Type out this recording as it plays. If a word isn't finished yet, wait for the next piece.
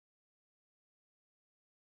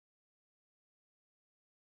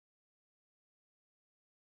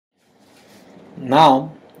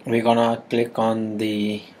Now we're gonna click on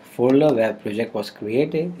the folder where project was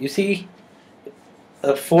created. You see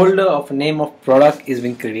a folder of name of product is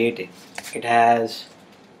being created. It has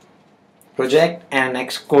project and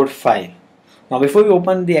Xcode file. Now before we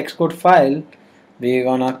open the Xcode file, we're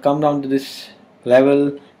gonna come down to this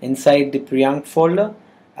level inside the Priyank folder.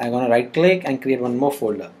 I'm gonna right click and create one more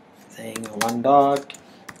folder saying one dot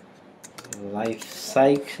life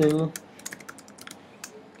cycle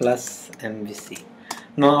plus MVC.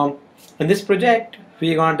 Now in this project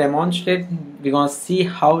we're gonna demonstrate, we're gonna see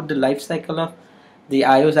how the life cycle of the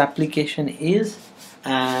iOS application is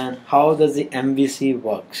and how does the MVC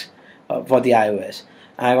works for the iOS.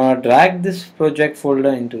 I'm gonna drag this project folder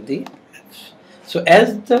into the, so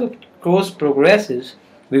as the course progresses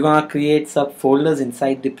we're gonna create subfolders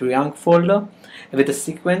inside the Priyank folder with a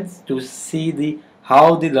sequence to see the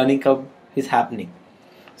how the learning curve is happening.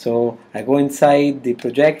 So I go inside the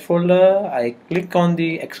project folder, I click on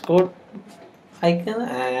the Xcode icon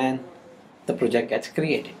and the project gets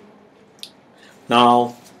created.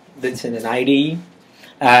 Now this is an IDE.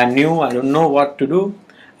 I'm new, I don't know what to do.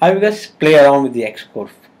 I will just play around with the Xcode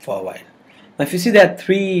for a while. Now if you see there are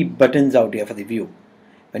three buttons out here for the view.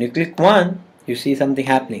 When you click one, you see something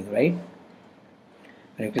happening, right?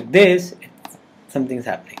 When you click this, something's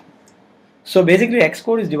happening. So basically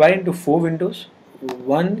Xcode is divided into four windows.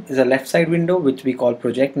 One is a left side window which we call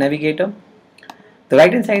project navigator. The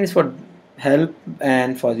right hand side is for help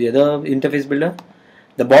and for the other interface builder.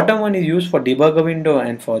 The bottom one is used for debugger window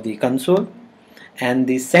and for the console, and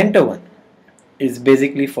the center one is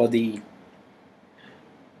basically for the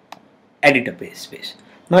editor space.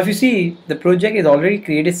 Now if you see, the project is already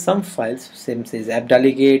created some files, same says app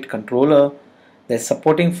delegate, controller, there's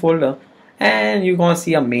supporting folder, and you're gonna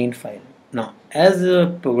see a main file. Now as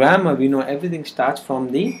a programmer we know everything starts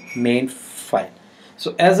from the main file.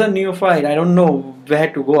 So as a neophyte I don't know where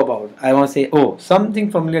to go about. I want to say, oh, something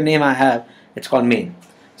familiar name I have, it's called main.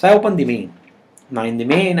 So I open the main. Now in the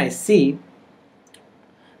main I see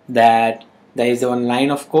that there is one line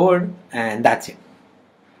of code and that's it.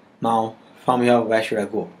 Now from here where should I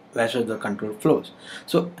go? Where should the control flows?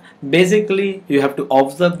 So basically you have to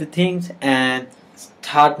observe the things and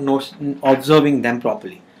start observing them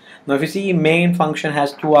properly. Now if you see, main function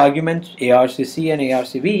has two arguments, arcc and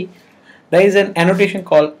arcv. There is an annotation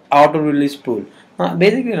called auto release pool. Now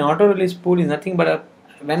basically an auto release pool is nothing but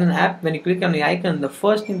when you click on the icon, the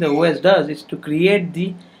first thing the OS does is to create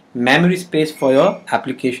the memory space for your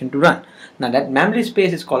application to run. Now that memory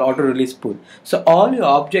space is called auto release pool. So all your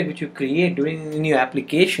object which you create in your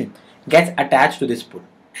application gets attached to this pool,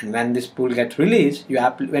 and when this pool gets released,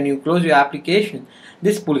 when you close your application,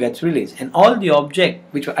 this pool gets released, and all the object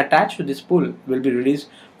which were attached to this pool will be released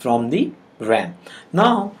from the RAM.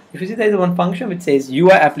 Now if you see, there is one function which says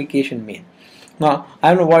UI application main. Now I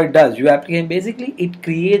don't know what it does. UI application, basically it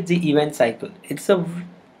creates the event cycle.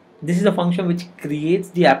 This is a function which creates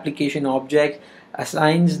the application object,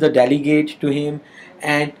 assigns the delegate to him,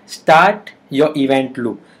 and start your event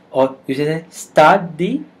loop, or you say start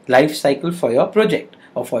the life cycle for your project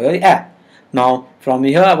or for your app. Now from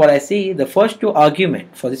here what I see, the first two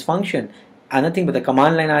arguments for this function are nothing but the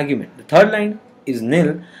command line argument. The third line is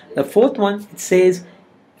nil. The fourth one, it says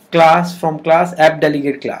class from class app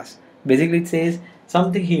delegate class. Basically it says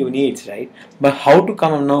something he needs, right? But how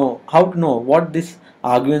to know what these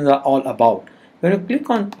arguments are all about? When you click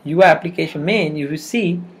on UI application main, you will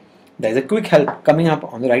see there is a quick help coming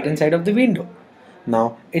up on the right hand side of the window.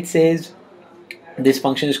 Now it says this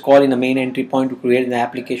function is called in the main entry point to create an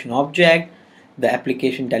application object, the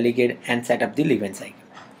application delegate, and set up the event cycle.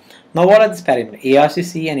 Now what are these parameters?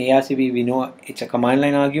 ARCC and ARCV, we know it's a command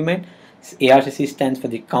line argument. ARCC stands for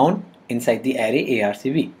the count inside the array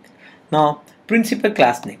ARCV. Now principal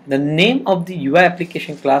class name, the name of the UI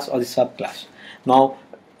application class or the subclass. Now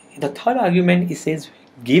the third argument, it says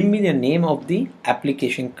give me the name of the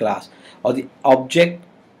application class or the object,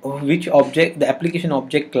 the application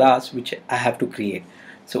object class which I have to create.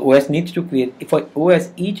 So OS needs to create, for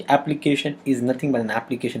OS each application is nothing but an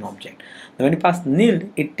application object. Now when you pass nil,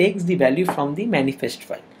 it takes the value from the manifest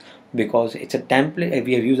file, because it's a template.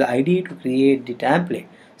 We have used the IDE to create the template,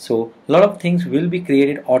 so a lot of things will be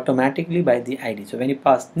created automatically by the IDE. So when you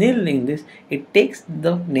pass nil in this, it takes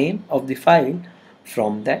the name of the file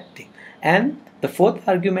from that thing. And the fourth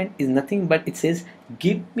argument is nothing but, it says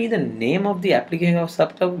give me the name of the application of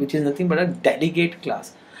subclass, which is nothing but a delegate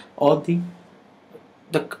class, or the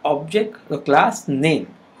object, the class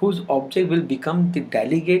name whose object will become the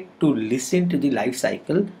delegate to listen to the life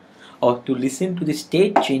cycle or to listen to the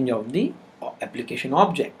state change of the application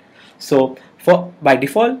object. So by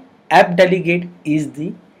default app delegate is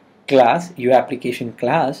the class, your application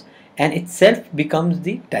class, and itself becomes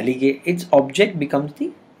the delegate. Its object becomes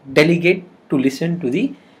the delegate to listen to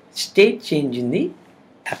the state change in the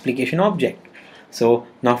application object. So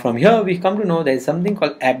now from here we come to know there is something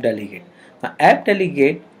called app delegate. Now app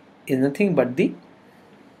delegate is nothing but the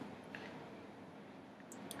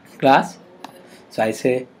class. So I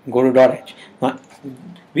say go to .h. Now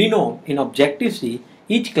we know in Objective-C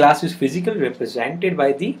each class is physically represented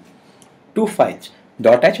by the two files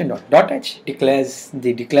 .h and .h declares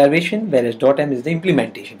the declaration, whereas .m is the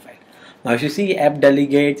implementation file. Now if you see app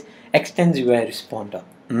delegates extends UI responder.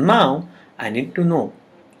 Now I need to know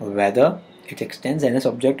whether it extends NS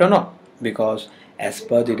object or not, because as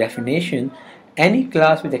per the definition any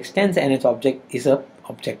class which extends NS object is a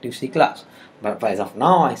Objective-C class. But as of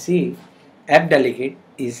now I see app delegate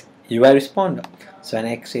is UI responder. So when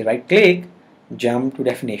I say right click, jump to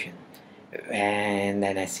definition, and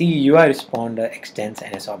then I see UI responder extends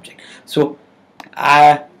NS object. So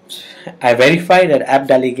I verify that app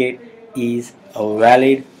delegate is a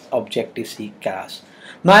valid Objective-C class.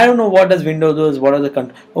 Now I don't know what does Windows does, what are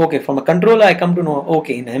the okay, from a controller I come to know,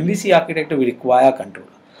 okay, in MVC architecture we require a controller.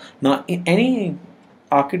 Now in any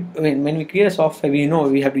when we create a software, we know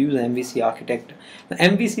we have to use an MVC architecture. The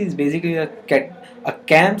MVC is basically a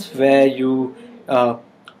camps where you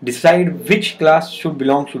decide which class should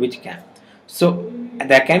belong to which camp. So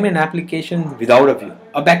there can be an application without a view,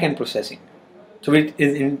 a backend processing. So it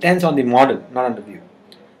is intense on the model, not on the view.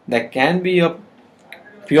 There can be a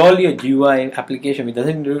purely a GUI application which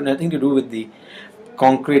doesn't do nothing to do with the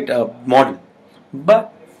concrete model.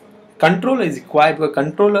 But controller is required because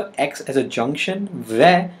controller acts as a junction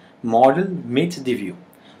where model meets the view.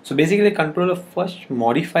 So basically the controller first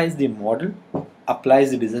modifies the model,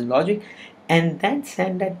 applies the business logic, and then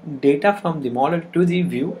send that data from the model to the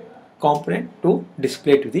view component to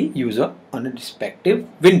display to the user on a respective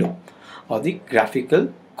window or the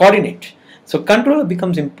graphical coordinates. So controller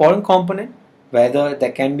becomes important component whether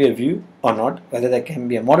there can be a view or not, whether there can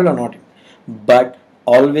be a model or not, but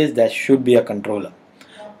always there should be a controller.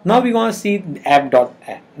 Now we're going to see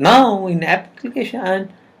app.m. Now in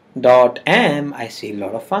application.m I see a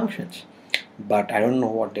lot of functions, but I don't know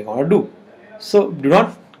what they're going to do. So do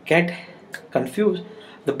not get confused.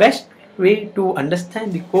 The best way to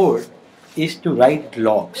understand the code is to write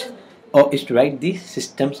logs, or is to write the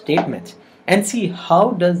system statements and see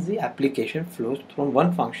how does the application flows from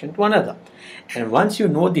one function to another. And once you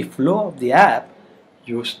know the flow of the app,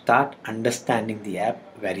 you start understanding the app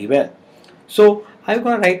very well. So I'm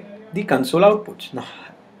going to write the console outputs. Now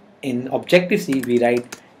in Objective-C we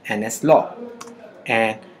write NSLog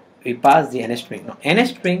and we pass the NSString. Now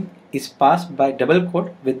NSString is passed by double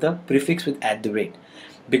quote with the prefix with @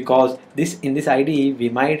 because in this IDE we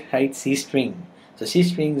might write C string. So C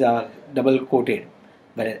strings are double quoted,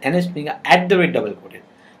 but NSString are @ double quoted.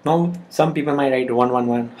 Now some people might write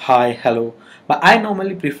 111 hi hello, but I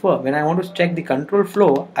normally prefer, when I want to check the control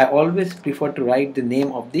flow, I always prefer to write the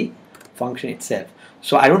name of the function itself,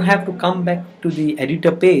 so I don't have to come back to the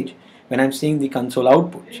editor page when I'm seeing the console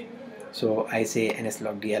outputs. So I say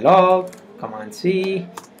nslog dialog, command C,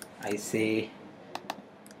 I say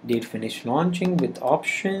date finish launching with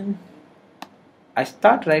option. I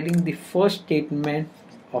start writing the first statement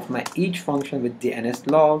of my each function with the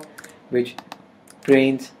nslog, which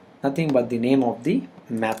prints nothing but the name of the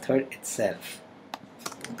method itself.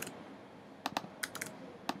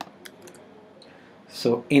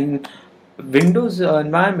 So in Windows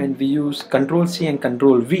environment we use Control C and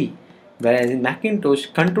Control V, whereas in Macintosh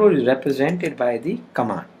control is represented by the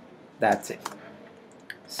command. That's it.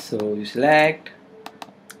 So you select,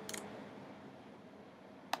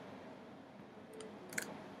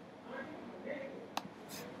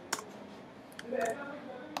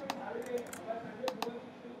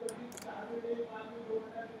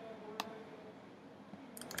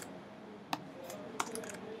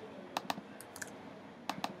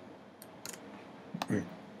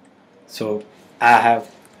 so I have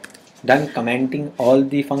done commenting all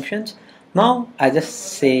the functions. Now I just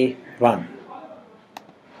say run.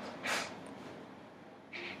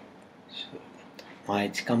 So now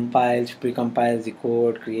it compiles, pre-compiles the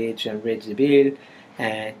code, creates, generates the build,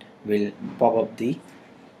 and will pop up the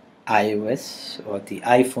iOS or the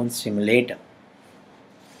iPhone simulator.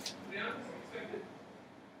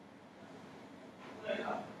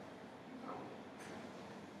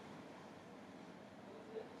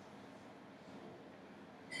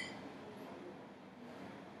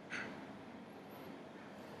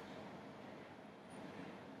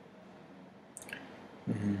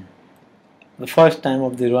 The first time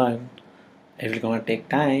of the run it will gonna take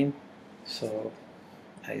time, so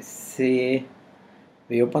I say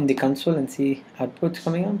We open the console and see outputs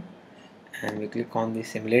coming on, and we click on the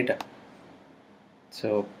simulator.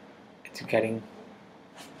 So it's getting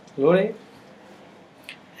loaded,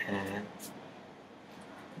 and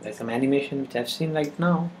there's some animation which I've seen right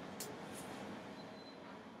now,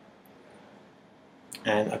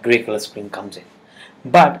 and a gray color screen comes in.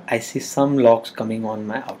 But I see some logs coming on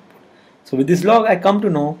my output. So with this log, I come to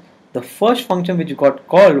know the first function which got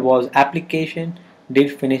called was application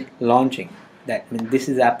did finish launching. That means this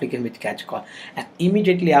is the application which gets called, and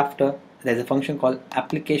immediately after there's a function called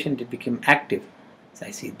application did become active. So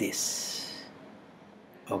I see this.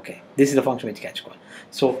 Okay, this is the function which gets called.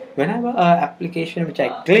 So whenever application which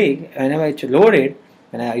I click, whenever it's loaded,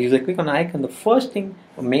 when I usually click on the icon, the first thing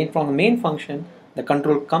from the main function, the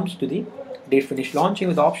control comes to the did finish launching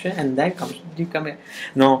with option, and then comes to the command.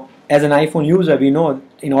 Now, as an iPhone user, we know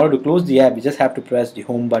in order to close the app, we just have to press the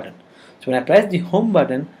home button. So when I press the home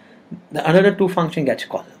button, the another two function gets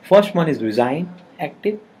called. First one is resign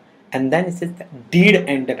active, and then it says did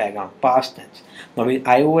enter background past tense. Now with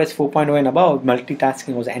iOS 4.0 and above,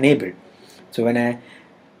 multitasking was enabled. So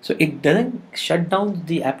so it doesn't shut down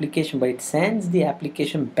the application, but it sends the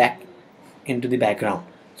application back into the background.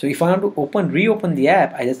 So if I want to reopen the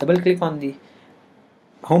app, I just double click on the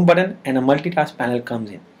home button and a multitask panel comes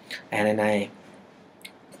in, and then I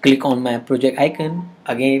click on my project icon.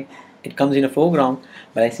 Again it comes in a foreground,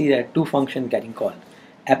 but I see there are two functions getting called.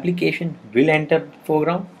 Application will enter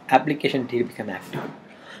foreground, application did become active.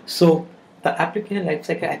 So the application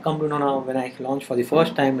lifecycle I come to know now. When I launch for the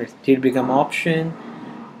first time, it did become option,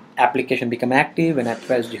 application become active. When I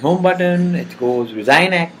press the home button, it goes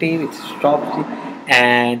resign active, it stops,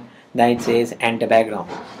 and then it says enter background.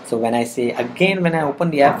 So when I say again, when I open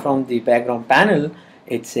the app from the background panel,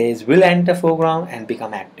 it says will enter foreground and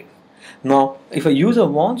become active. Now if a user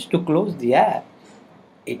wants to close the app,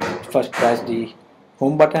 it first press the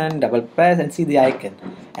home button, double press and see the icon,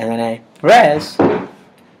 and when I press,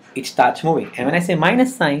 it starts moving, and when I say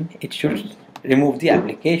minus sign, it should remove the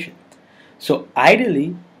application. So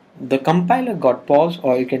ideally the compiler got paused,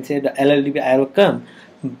 or you can say the LLDB arrow come,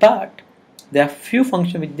 but there are few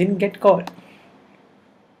functions which didn't get called.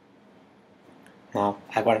 Now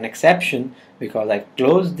I got an exception because I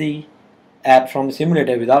closed the app from the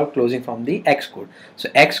simulator without closing from the Xcode. So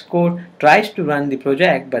Xcode tries to run the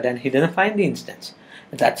project, but then he doesn't find the instance.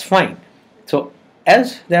 That's fine. So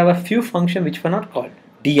as there were few functions which were not called.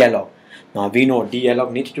 Dialog. Now we know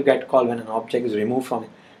dialog needs to get called when an object is removed from it.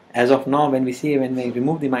 As of now, when we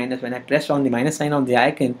remove the minus, when I press on the minus sign on the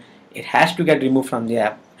icon, it has to get removed from the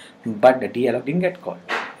app, but the dialog didn't get called.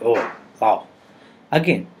 Oh wow.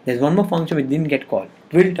 Again, there's one more function which didn't get called.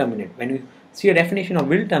 Will terminate. When you see a definition of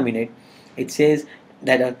will terminate, it says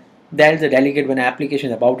that there is a delegate when an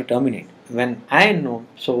application is about to terminate. When I know,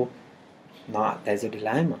 so now there's a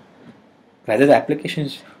dilemma. Whether the application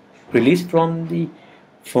is released from the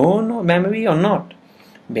phone or memory or not.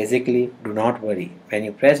 Basically, do not worry. When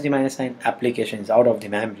you press the minus sign, application is out of the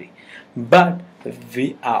memory. But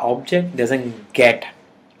our object doesn't get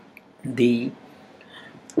the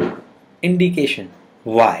indication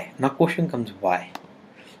why. Now question comes why.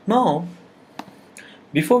 Now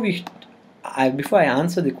before I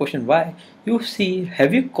answer the question why, you see,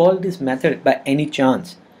 have you called this method by any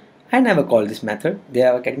chance? I never called this method. They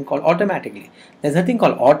are getting called automatically. There's nothing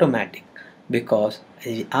called automatic, because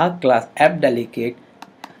our class app_delegate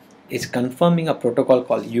is confirming a protocol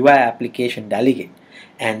called UIApplicationDelegate,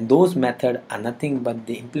 and those methods are nothing but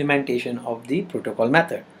the implementation of the protocol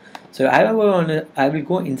method. So I will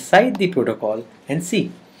go inside the protocol and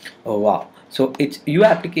see. Oh wow. So it's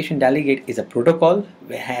UIApplicationDelegate is a protocol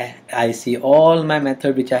where I see all my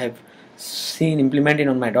methods which I have seen implemented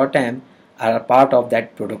on my .m are a part of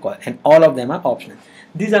that protocol, and all of them are optional.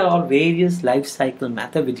 These are all various lifecycle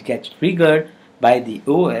methods which gets triggered by the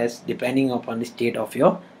OS depending upon the state of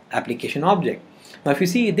your application object. Now if you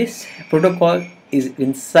see, this protocol is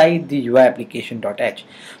inside the UIApplication.h.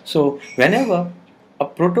 So whenever a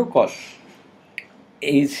protocol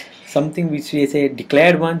is something which we say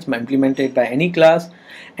declared once, implemented by any class,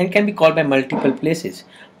 and can be called by multiple places.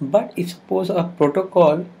 But if suppose a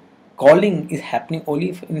protocol calling is happening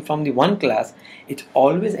only from the one class, it's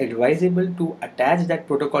always advisable to attach that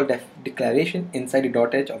protocol declaration inside the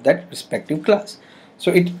 .h of that respective class.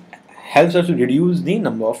 So it helps us to reduce the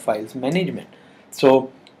number of files management.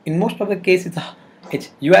 So in most of the cases, it's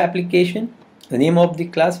UIApplication, the name of the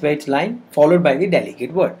class where it's lying, followed by the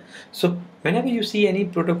delegate word. So whenever you see any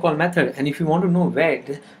protocol method, and if you want to know where it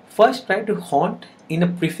is, first try to haunt in a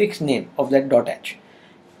prefix name of that .h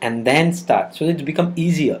and then start, so it's become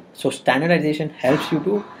easier. So standardization helps you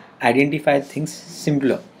to identify things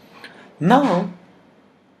simpler. Now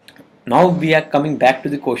Now we are coming back to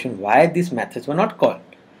the question why these methods were not called.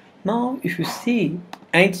 Now if you see,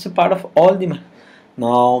 and it's a part of all the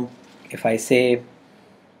now if I say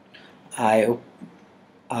I, op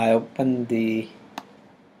I open the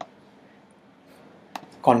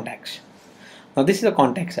contacts. Now this is a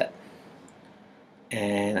contacts app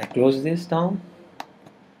and I close this down.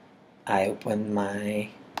 I open my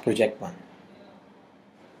project one.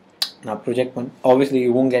 Now project one, obviously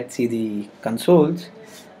you won't get see the consoles.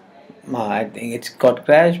 I think it's got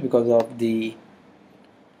crashed because of the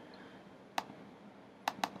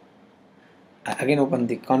I again open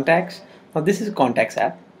the contacts. Now this is contacts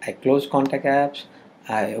app. I close contact apps.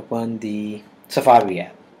 I open the Safari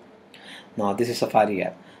app. Now this is Safari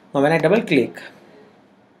app. Now when I double click,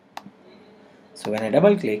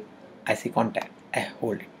 I see contact. I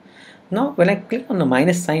hold it. Now when I click on the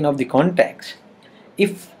minus sign of the contacts,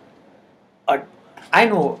 if I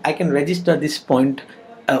know I can register this point,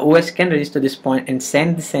 OS can register this point and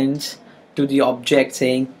send the sense to the object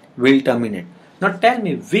saying will terminate. Now tell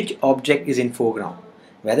me which object is in foreground,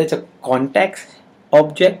 whether it's a contacts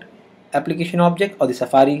object, application object, or the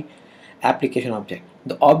Safari application object.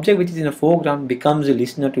 The object which is in the foreground becomes a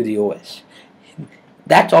listener to the OS.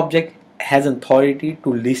 That object has authority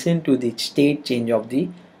to listen to the state change of the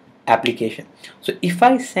application. So if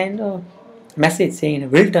I send a message saying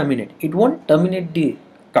will terminate, it won't terminate the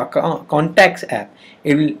contacts app.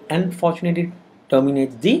 It will unfortunately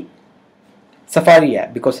terminate the Safari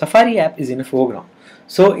app because Safari app is in the foreground.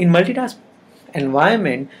 So in multitask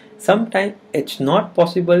environment, sometimes it's not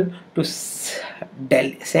possible to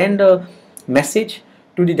send a message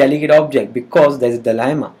to the delegate object because there is a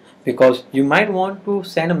dilemma, because you might want to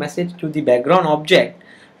send a message to the background object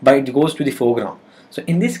but it goes to the foreground. So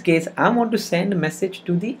in this case I want to send a message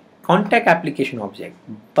to the contact application object,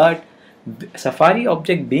 but Safari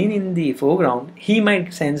object being in the foreground, he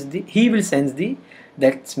will sense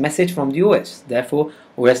that message from the OS. Therefore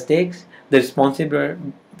OS takes the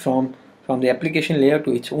responsibility from the application layer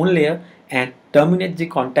to its own layer and terminates the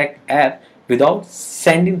contact app without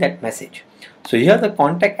sending that message. So here the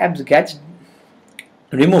contact apps gets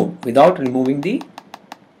removed without removing the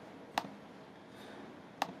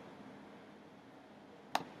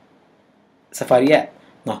Safari app.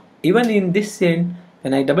 Now even in this scene,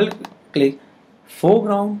 when I double click,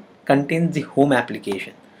 foreground contains the home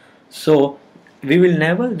application. So we will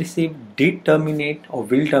never receive did terminate or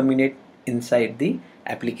will terminate inside the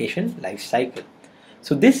application lifecycle.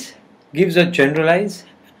 So this gives a generalized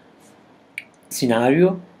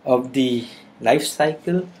scenario of the life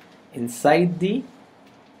cycle inside the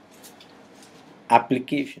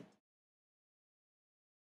application.